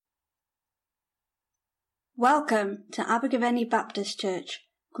Welcome to Abergavenny Baptist Church,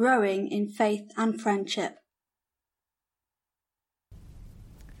 growing in faith and friendship.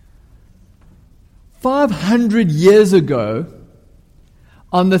 500 years ago,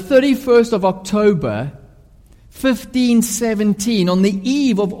 on the 31st of October, 1517, on the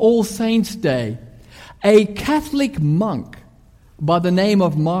eve of All Saints' Day, a Catholic monk by the name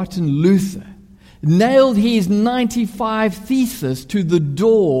of Martin Luther nailed his 95 Theses to the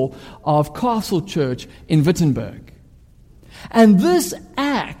door of Castle Church in Wittenberg. And this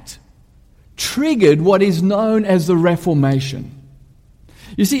act triggered what is known as the Reformation.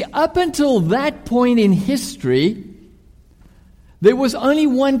 You see, up until that point in history, there was only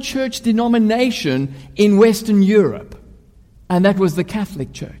one church denomination in Western Europe, and that was the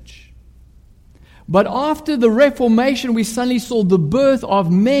Catholic Church. But after the Reformation, we suddenly saw the birth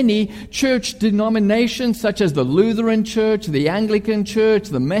of many church denominations, such as the Lutheran Church, the Anglican Church,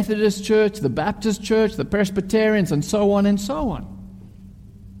 the Methodist Church, the Baptist Church, the Presbyterians, and so on and so on.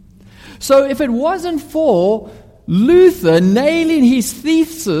 So if it wasn't for Luther nailing his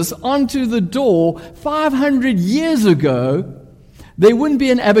thesis onto the door 500 years ago, there wouldn't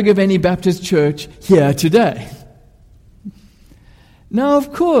be an Abergavenny Baptist Church here today. Now,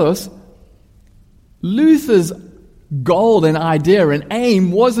 of course, Luther's goal and idea and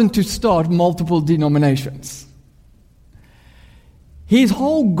aim wasn't to start multiple denominations. His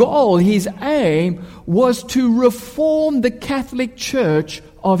whole goal, his aim, was to reform the Catholic Church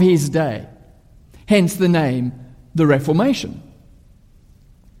of his day. Hence the name, the Reformation.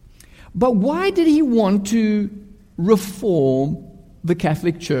 But why did he want to reform the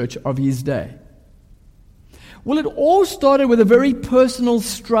Catholic Church of his day? Well, it all started with a very personal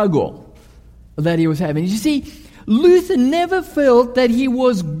struggle that he was having. You see, Luther never felt that he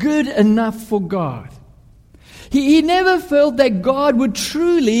was good enough for God. He never felt that God would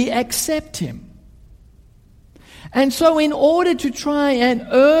truly accept him. And so in order to try and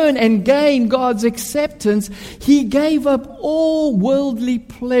earn and gain God's acceptance, he gave up all worldly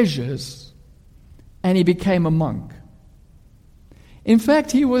pleasures and he became a monk. In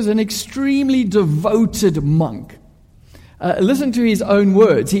fact, he was an extremely devoted monk. Listen to his own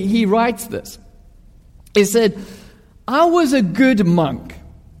words. He writes this. He said, "I was a good monk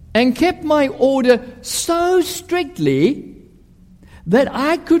and kept my order so strictly that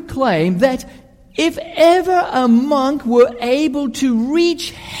I could claim that if ever a monk were able to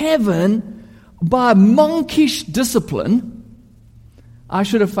reach heaven by monkish discipline, I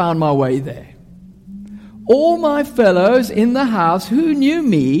should have found my way there. All my fellows in the house who knew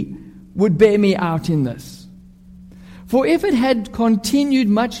me would bear me out in this. For if it had continued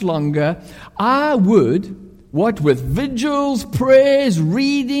much longer, I would, what with vigils, prayers,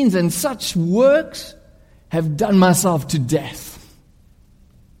 readings, and such works, have done myself to death."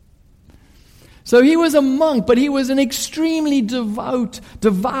 So he was a monk, but he was an extremely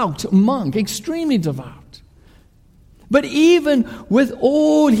devout monk, extremely devout. But even with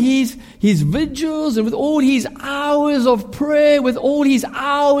all his vigils and with all his hours of prayer, with all his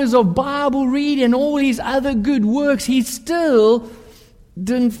hours of Bible reading and all his other good works, he still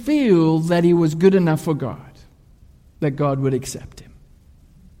didn't feel that he was good enough for God, that God would accept him.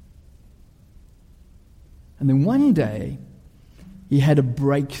 And then one day, he had a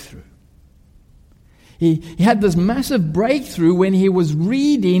breakthrough. He had this massive breakthrough when he was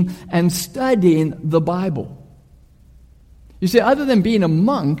reading and studying the Bible. You see, other than being a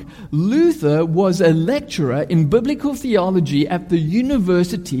monk, Luther was a lecturer in biblical theology at the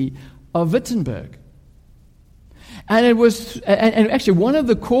University of Wittenberg. And actually one of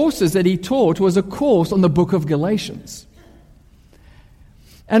the courses that he taught was a course on the book of Galatians.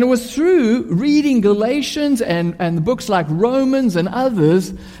 And it was through reading Galatians and the books like Romans and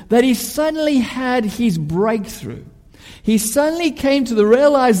others that he suddenly had his breakthrough. He suddenly came to the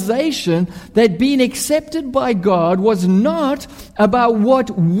realization that being accepted by God was not about what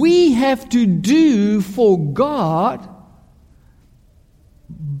we have to do for God,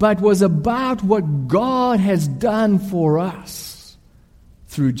 but was about what God has done for us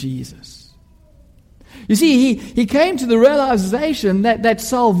through Jesus. You see, he came to the realization that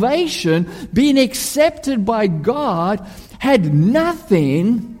salvation, being accepted by God, had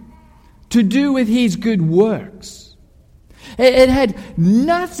nothing to do with his good works. It had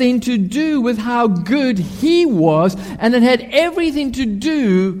nothing to do with how good he was, and it had everything to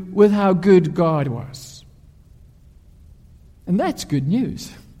do with how good God was. And that's good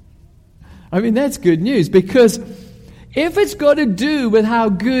news. I mean, that's good news, because if it's got to do with how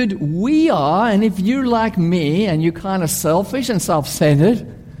good we are, and if you're like me and you're kind of selfish and self-centered,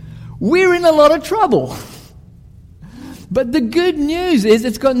 we're in a lot of trouble. But the good news is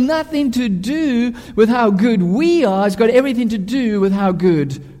it's got nothing to do with how good we are. It's got everything to do with how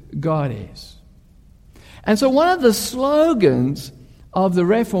good God is. And so one of the slogans of the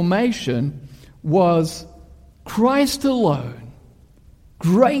Reformation was Christ alone,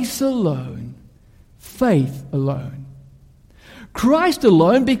 grace alone, faith alone. Christ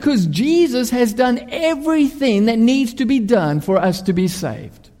alone because Jesus has done everything that needs to be done for us to be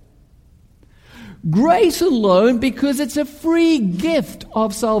saved. Grace alone because it's a free gift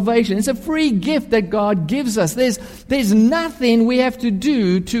of salvation. It's a free gift that God gives us. There's nothing we have to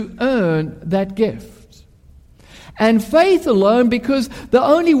do to earn that gift. And faith alone because the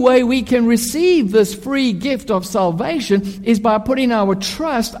only way we can receive this free gift of salvation is by putting our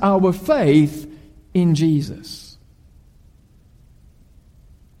trust, our faith in Jesus.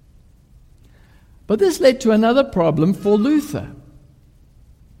 But this led to another problem for Luther.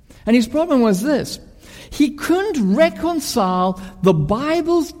 And his problem was this. He couldn't reconcile the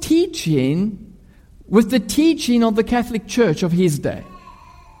Bible's teaching with the teaching of the Catholic Church of his day.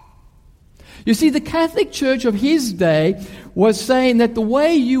 You see, the Catholic Church of his day was saying that the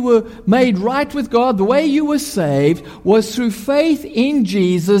way you were made right with God, the way you were saved, was through faith in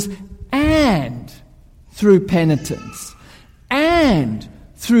Jesus and through penitence and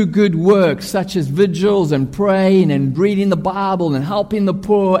through good works such as vigils and praying and reading the Bible and helping the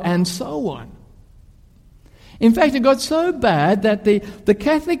poor and so on. In fact, it got so bad that the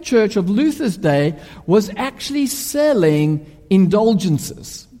Catholic Church of Luther's day was actually selling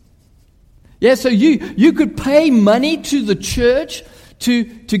indulgences. Yeah, so you could pay money to the church to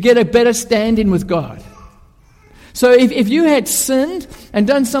get a better stand-in with God. So if you had sinned and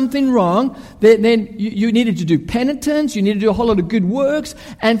done something wrong, then you needed to do penitence, you needed to do a whole lot of good works,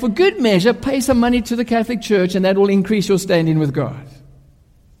 and for good measure, pay some money to the Catholic Church, and that will increase your standing with God.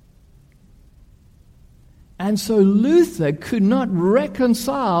 And so Luther could not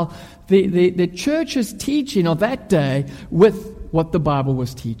reconcile the church's teaching of that day with what the Bible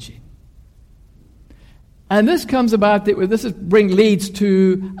was teaching. And this comes about, leads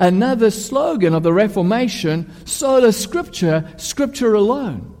to another slogan of the Reformation, sola scriptura, scripture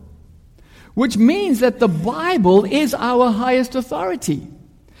alone. Which means that the Bible is our highest authority.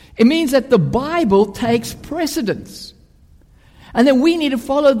 It means that the Bible takes precedence. And then we need to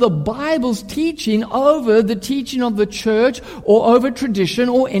follow the Bible's teaching over the teaching of the church or over tradition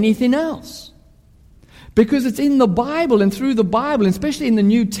or anything else. Because it's in the Bible and through the Bible, and especially in the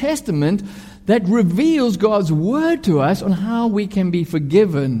New Testament, that reveals God's word to us on how we can be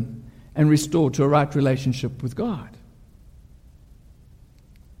forgiven and restored to a right relationship with God.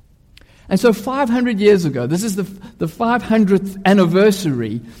 And so 500 years ago, this is the 500th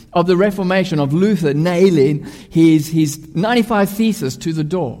anniversary of the Reformation, of Luther nailing his 95 Theses to the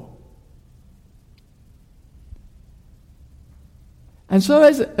door. And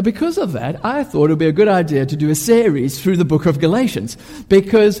so because of that, I thought it would be a good idea to do a series through the book of Galatians,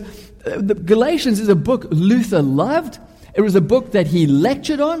 because Galatians is a book Luther loved. It was a book that he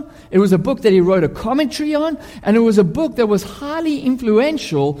lectured on. It was a book that he wrote a commentary on. And it was a book that was highly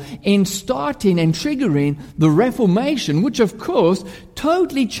influential in starting and triggering the Reformation, which of course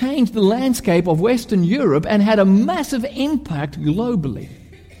totally changed the landscape of Western Europe and had a massive impact globally.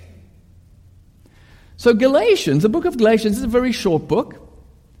 So Galatians, the book of Galatians, is a very short book.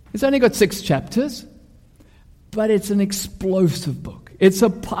 It's only got 6 chapters, but it's an explosive book. It's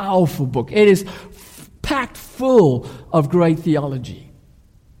a powerful book. It is packed full of great theology.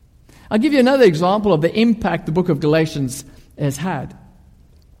 I'll give you another example of the impact the book of Galatians has had.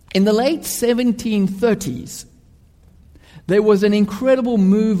 In the late 1730s, there was an incredible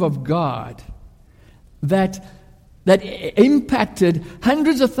move of God that impacted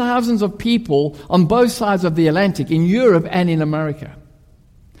hundreds of thousands of people on both sides of the Atlantic, in Europe and in America.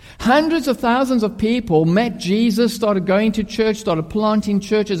 Hundreds of thousands of people met Jesus, started going to church, started planting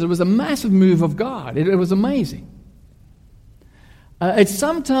churches. It was a massive move of God. It was amazing. It's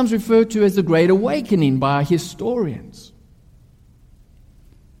sometimes referred to as the Great Awakening by historians.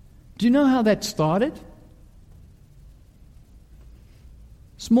 Do you know how that started?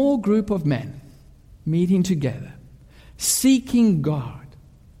 Small group of men meeting together, seeking God.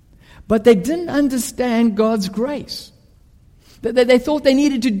 But they didn't understand God's grace. They thought they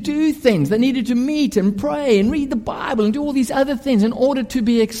needed to do things. They needed to meet and pray and read the Bible and do all these other things in order to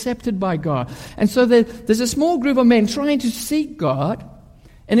be accepted by God. And so there's a small group of men trying to seek God,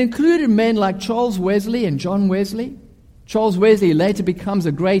 and included men like Charles Wesley and John Wesley. Charles Wesley later becomes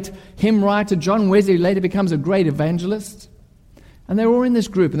a great hymn writer. John Wesley later becomes a great evangelist. And they're all in this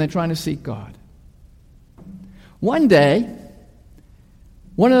group, and they're trying to seek God. One day,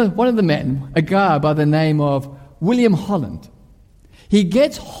 one of the men, a guy by the name of William Holland, he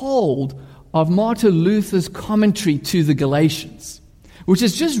gets hold of Martin Luther's commentary to the Galatians, which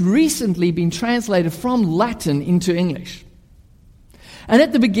has just recently been translated from Latin into English. And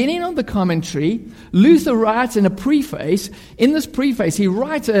at the beginning of the commentary, Luther writes in a preface. In this preface, he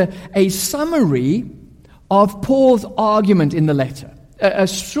writes a summary of Paul's argument in the letter. A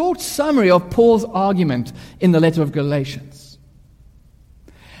short summary of Paul's argument in the letter of Galatians.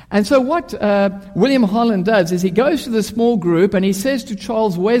 And so what William Holland does is he goes to the small group and he says to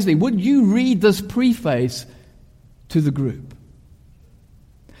Charles Wesley, would you read this preface to the group?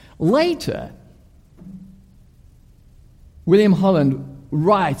 Later, William Holland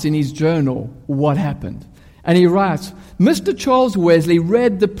writes in his journal what happened. And he writes, Mr. Charles Wesley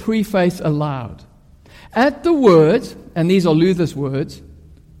read the preface aloud. At the words, and these are Luther's words,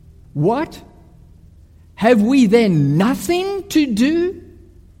 what? Have we then nothing to do?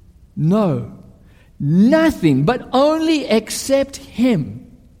 No, nothing, but only accept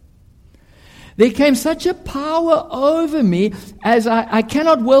Him. There came such a power over me as I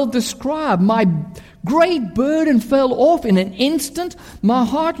cannot well describe. My great burden fell off in an instant. My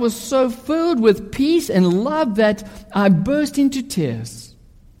heart was so filled with peace and love that I burst into tears.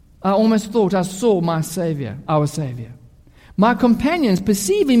 I almost thought I saw my Savior, our Savior. My companions,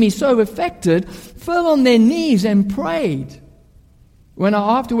 perceiving me so affected, fell on their knees and prayed. When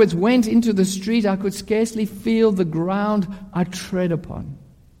I afterwards went into the street, I could scarcely feel the ground I tread upon.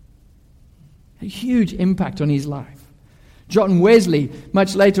 A huge impact on his life. John Wesley,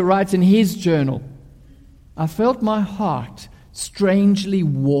 much later, writes in his journal, I felt my heart strangely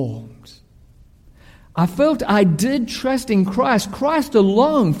warmed. I felt I did trust in Christ, Christ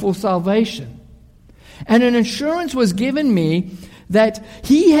alone for salvation. And an assurance was given me that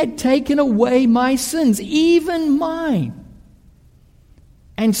He had taken away my sins, even mine,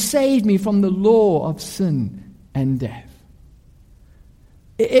 and saved me from the law of sin and death.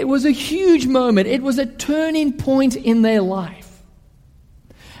 It was a huge moment. It was a turning point in their life.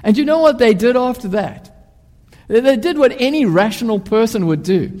 And you know what they did after that? They did what any rational person would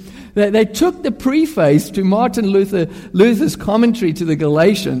do. They took the preface to Martin Luther's commentary to the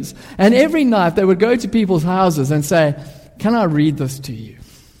Galatians, and every night they would go to people's houses and say, can I read this to you?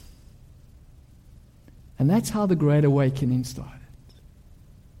 And that's how the Great Awakening started.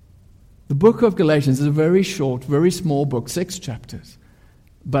 The book of Galatians is a very short, very small book, 6 chapters,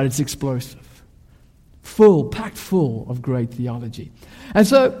 but it's explosive, packed full of great theology. And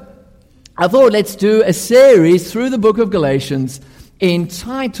so I thought let's do a series through the book of Galatians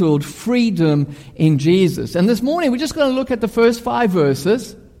entitled Freedom in Jesus. And this morning we're just going to look at the first 5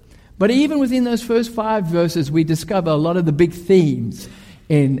 verses, but even within those first 5 verses we discover a lot of the big themes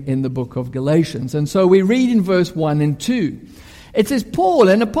in the book of Galatians. And so we read in verse 1 and 2. It says, Paul,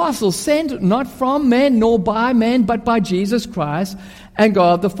 an apostle, sent not from men nor by men, but by Jesus Christ and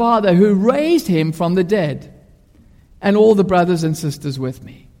God the Father, who raised Him from the dead, and all the brothers and sisters with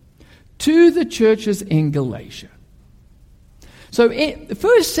me, to the churches in Galatia. So the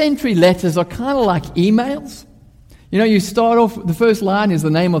first century letters are kind of like emails. You know, you start off, the first line is the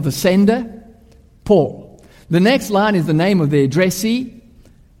name of the sender, Paul. The next line is the name of the addressee,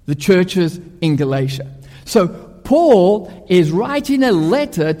 the churches in Galatia. So Paul is writing a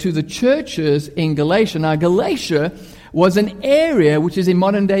letter to the churches in Galatia. Now, Galatia was an area which is in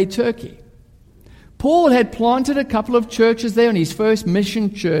modern-day Turkey. Paul had planted a couple of churches there on his first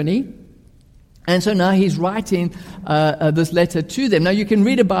mission journey. And so now he's writing this letter to them. Now you can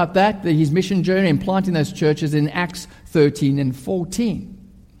read about that, his mission journey and planting those churches in Acts 13 and 14.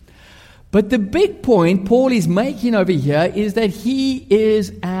 But the big point Paul is making over here is that he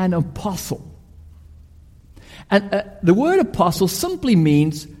is an apostle. And the word apostle simply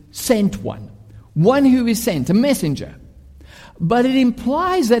means sent one who is sent, a messenger. But it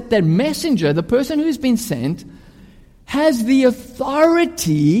implies that that messenger, the person who's been sent, has the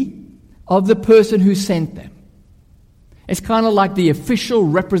authority of the person who sent them. It's kind of like the official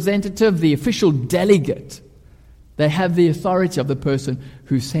representative, the official delegate. They have the authority of the person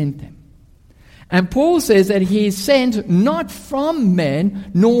who sent them. And Paul says that he is sent not from men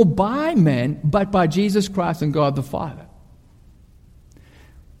nor by men, but by Jesus Christ and God the Father.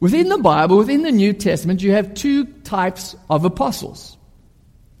 Within the Bible, within the New Testament, you have 2 types of apostles.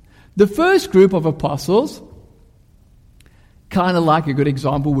 The first group of apostles, kind of like a good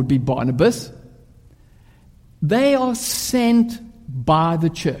example would be Barnabas. They are sent by the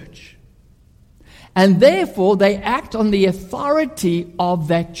church. And therefore, they act on the authority of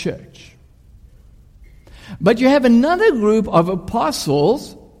that church. But you have another group of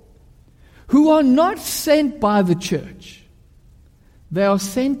apostles who are not sent by the church. They are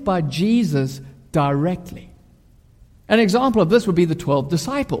sent by Jesus directly. An example of this would be the 12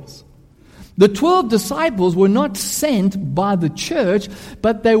 disciples. The 12 disciples were not sent by the church,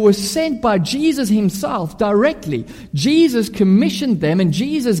 but they were sent by Jesus himself directly. Jesus commissioned them, and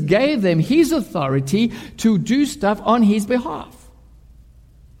Jesus gave them his authority to do stuff on his behalf.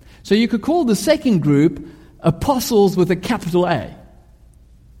 So you could call the second group apostles with a capital A.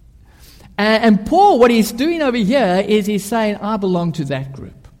 And Paul, what he's doing over here is he's saying, I belong to that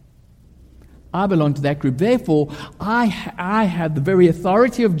group. I belong to that group. Therefore, I have the very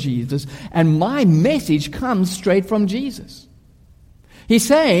authority of Jesus, and my message comes straight from Jesus. He's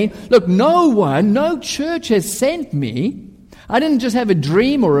saying, look, no church has sent me. I didn't just have a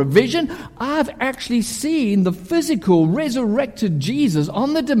dream or a vision. I've actually seen the physical resurrected Jesus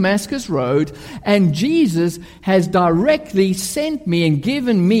on the Damascus Road, and Jesus has directly sent me and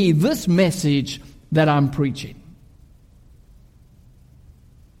given me this message that I'm preaching.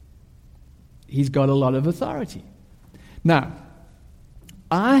 He's got a lot of authority. Now,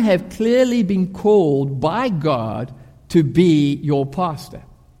 I have clearly been called by God to be your pastor.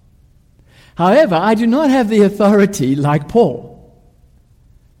 However, I do not have the authority like Paul.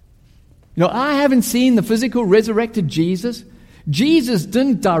 You know, I haven't seen the physical resurrected Jesus. Jesus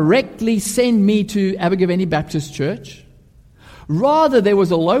didn't directly send me to Abergavenny Baptist Church. Rather, there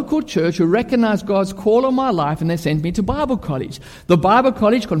was a local church who recognized God's call on my life, and they sent me to Bible college. The Bible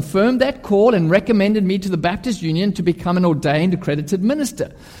college confirmed that call and recommended me to the Baptist Union to become an ordained accredited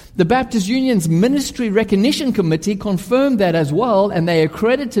minister. The Baptist Union's Ministry Recognition Committee confirmed that as well, and they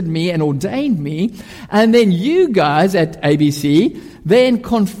accredited me and ordained me. And then you guys at ABC then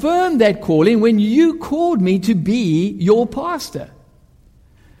confirmed that calling when you called me to be your pastor.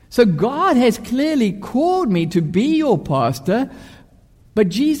 So God has clearly called me to be your pastor, but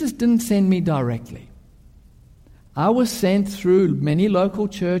Jesus didn't send me directly. I was sent through many local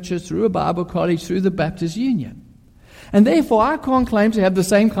churches, through a Bible college, through the Baptist Union. And therefore, I can't claim to have the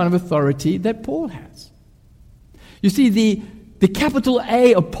same kind of authority that Paul has. You see, the capital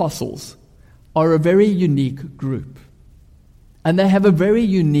A apostles are a very unique group. And they have a very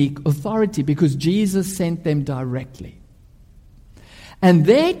unique authority because Jesus sent them directly. And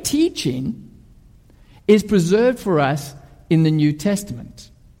their teaching is preserved for us in the New Testament.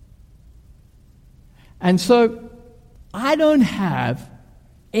 And so, I don't have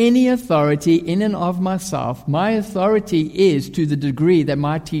any authority in and of myself. My authority is to the degree that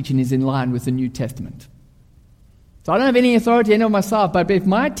my teaching is in line with the New Testament. So I don't have any authority in and of myself, but if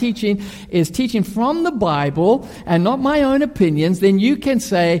my teaching is teaching from the Bible and not my own opinions, then you can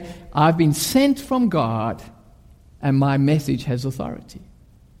say, I've been sent from God and my message has authority.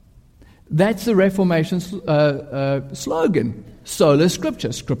 That's the Reformation slogan, sola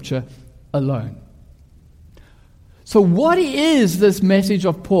scriptura, scripture alone. So what is this message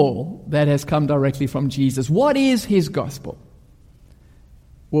of Paul that has come directly from Jesus? What is his gospel?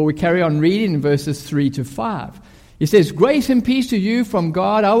 Well, we carry on reading in verses 3 to 5. He says, grace and peace to you from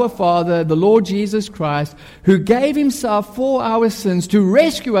God our Father, the Lord Jesus Christ, who gave himself for our sins to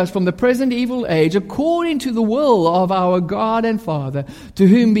rescue us from the present evil age, according to the will of our God and Father, to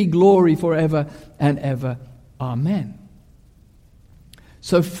whom be glory forever and ever. Amen.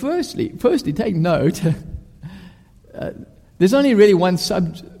 So firstly, take note, there's only really one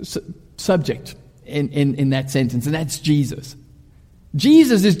subject in that sentence, and that's Jesus.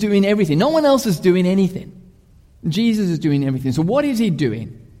 Jesus is doing everything. No one else is doing anything. Jesus is doing everything. So what is he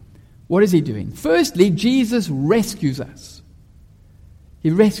doing? What is he doing? Firstly, Jesus rescues us.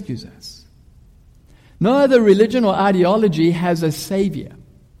 He rescues us. No other religion or ideology has a savior.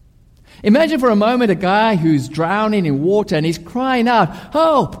 Imagine for a moment a guy who's drowning in water and he's crying out,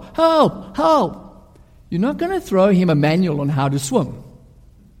 help, help, help. You're not going to throw him a manual on how to swim.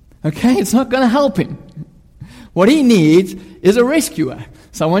 Okay? It's not going to help him. What he needs is a rescuer,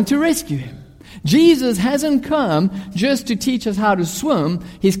 someone to rescue him. Jesus hasn't come just to teach us how to swim.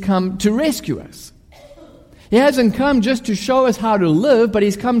 He's come to rescue us. He hasn't come just to show us how to live, but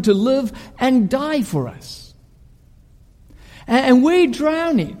he's come to live and die for us. And we're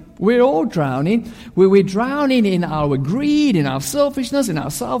drowning. We're all drowning. We're drowning in our greed, in our selfishness, in our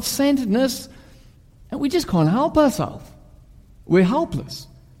self-centeredness, and we just can't help ourselves. We're helpless.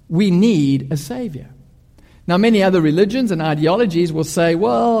 We need a savior. Now, many other religions and ideologies will say,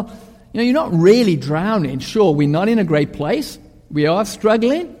 well, you're not really drowning. Sure, we're not in a great place. We are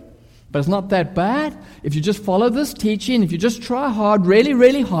struggling, but it's not that bad. If you just follow this teaching, if you just try hard, really,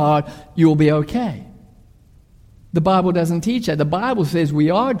 really hard, you'll be okay. The Bible doesn't teach that. The Bible says we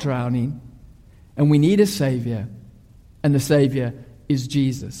are drowning and we need a Savior, and the Savior is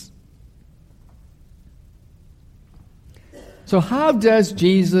Jesus. So how does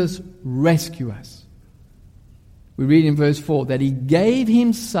Jesus rescue us? We read in verse 4 that He gave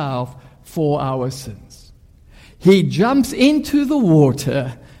Himself for our sins. He jumps into the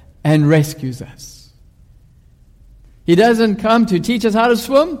water and rescues us. He doesn't come to teach us how to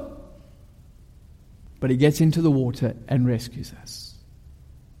swim, but He gets into the water and rescues us.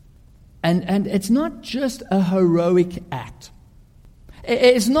 And it's not just a heroic act.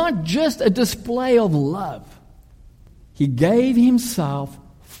 It's not just a display of love. He gave Himself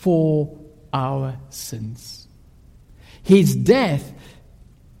for our sins. His death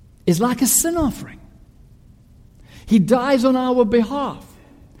is like a sin offering. He dies on our behalf.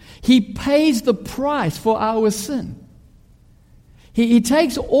 He pays the price for our sin. He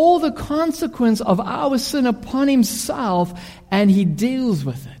takes all the consequence of our sin upon Himself and He deals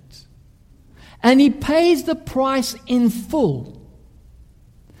with it. And He pays the price in full.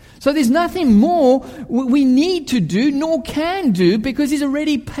 So there's nothing more we need to do nor can do because He's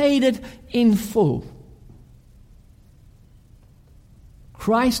already paid it in full.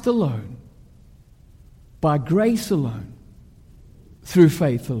 Christ alone, by grace alone, through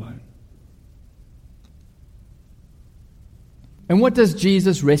faith alone. And what does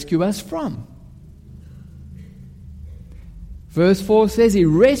Jesus rescue us from? Verse 4 says He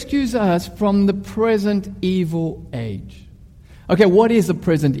rescues us from the present evil age. Okay, what is the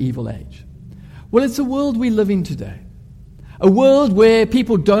present evil age? Well, it's the world we live in today. A world where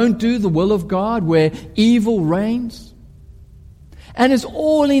people don't do the will of God, where evil reigns. And it's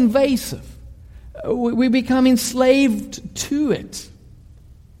all invasive. We become enslaved to it.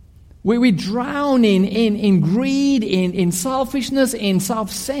 We drown in greed, in selfishness, in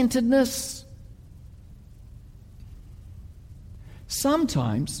self-centeredness.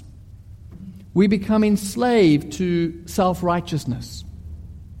 Sometimes we become enslaved to self-righteousness.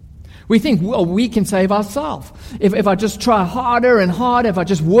 We think, well, we can save ourselves. If I just try harder and harder, if I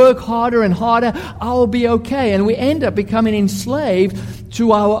just work harder and harder, I'll be okay. And we end up becoming enslaved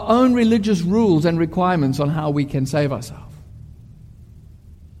to our own religious rules and requirements on how we can save ourselves.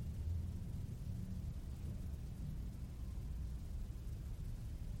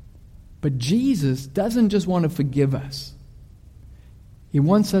 But Jesus doesn't just want to forgive us. He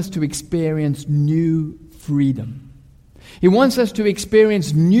wants us to experience new freedom. He wants us to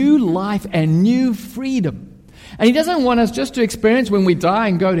experience new life and new freedom. And He doesn't want us just to experience when we die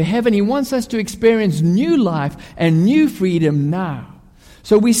and go to heaven. He wants us to experience new life and new freedom now.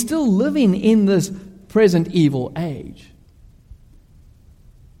 So we're still living in this present evil age.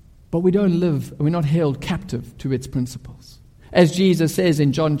 But we don't live, we're not held captive to its principles. As Jesus says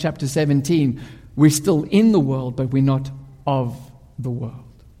in John chapter 17, we're still in the world, but we're not of the world.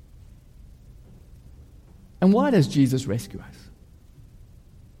 And why does Jesus rescue us?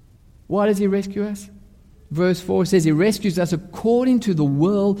 Why does He rescue us? Verse 4 says He rescues us according to the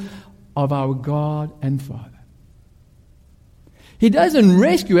will of our God and Father. He doesn't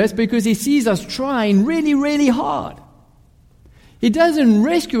rescue us because He sees us trying really, really hard. He doesn't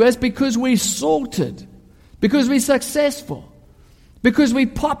rescue us because we're sorted, because we're successful, because we're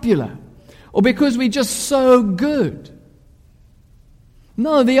popular, or because we're just so good.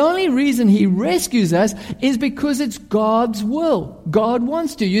 No, the only reason He rescues us is because it's God's will. God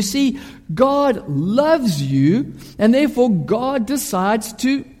wants to. You see, God loves you, and therefore God decides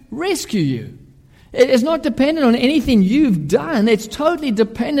to rescue you. It's not dependent on anything you've done. It's totally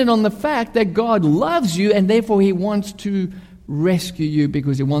dependent on the fact that God loves you, and therefore He wants to rescue you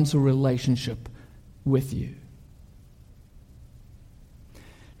because He wants a relationship with you.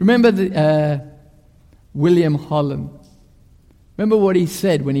 Remember William Holland. Remember what he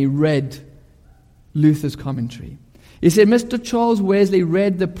said when he read Luther's commentary. He said, Mr. Charles Wesley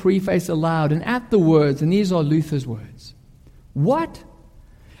read the preface aloud, and at the words, and these are Luther's words, "What?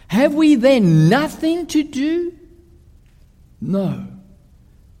 Have we then nothing to do? No,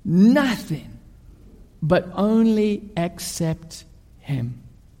 nothing, but only accept Him."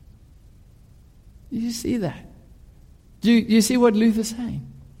 Do you see that? Do you see what Luther's saying?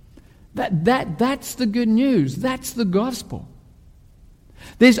 That's the good news. That's the gospel.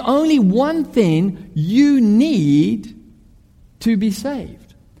 There's only one thing you need to be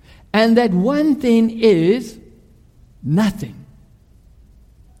saved. And that one thing is nothing.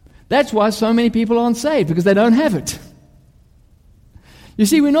 That's why so many people aren't saved, because they don't have it. You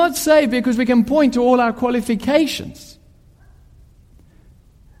see, we're not saved because we can point to all our qualifications.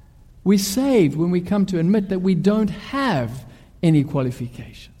 We're saved when we come to admit that we don't have any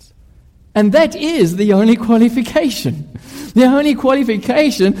qualifications. And that is the only qualification. The only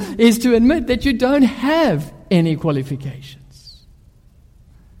qualification is to admit that you don't have any qualifications.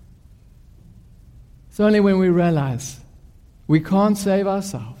 It's only when we realize we can't save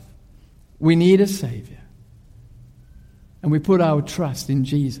ourselves, we need a Savior, and we put our trust in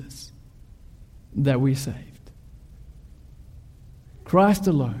Jesus, that we're saved. Christ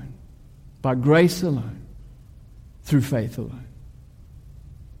alone, by grace alone, through faith alone.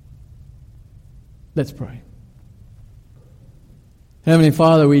 Let's pray. Heavenly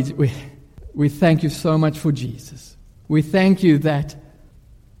Father, we thank you so much for Jesus. We thank you that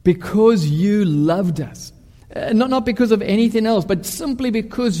because you loved us, not because of anything else, but simply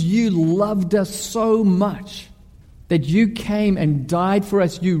because you loved us so much, that you came and died for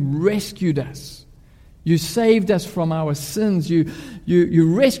us, you rescued us. You saved us from our sins.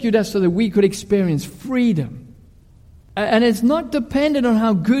 You rescued us so that we could experience freedom. And it's not dependent on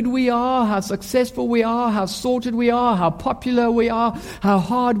how good we are, how successful we are, how sorted we are, how popular we are, how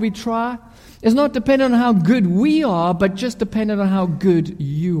hard we try. It's not dependent on how good we are, but just dependent on how good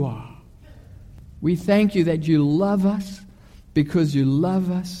you are. We thank you that you love us because you love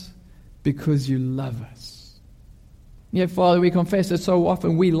us because you love us. Yet, Father, we confess that so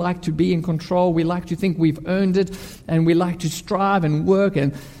often we like to be in control. We like to think we've earned it, and we like to strive and work.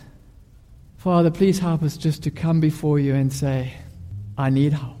 And Father, please help us just to come before you and say, I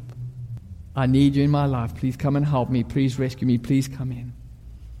need help. I need you in my life. Please come and help me. Please rescue me. Please come in.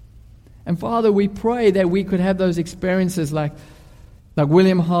 And Father, we pray that we could have those experiences like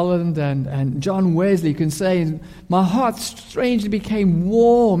William Holland and John Wesley can say, my heart strangely became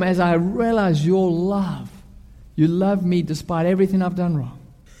warm as I realized your love. You love me despite everything I've done wrong.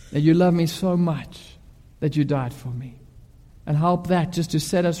 That you love me so much that you died for me. And help that just to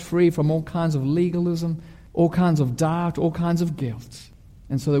set us free from all kinds of legalism, all kinds of doubt, all kinds of guilt.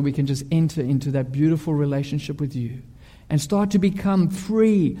 And so that we can just enter into that beautiful relationship with you and start to become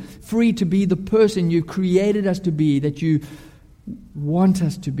free to be the person you created us to be, that you want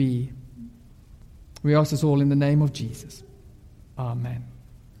us to be. We ask this all in the name of Jesus. Amen.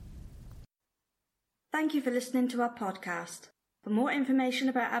 Thank you for listening to our podcast. For more information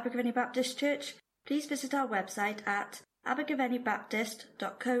about Abergavenny Baptist Church, please visit our website at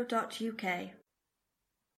abergavennybaptist.co.uk.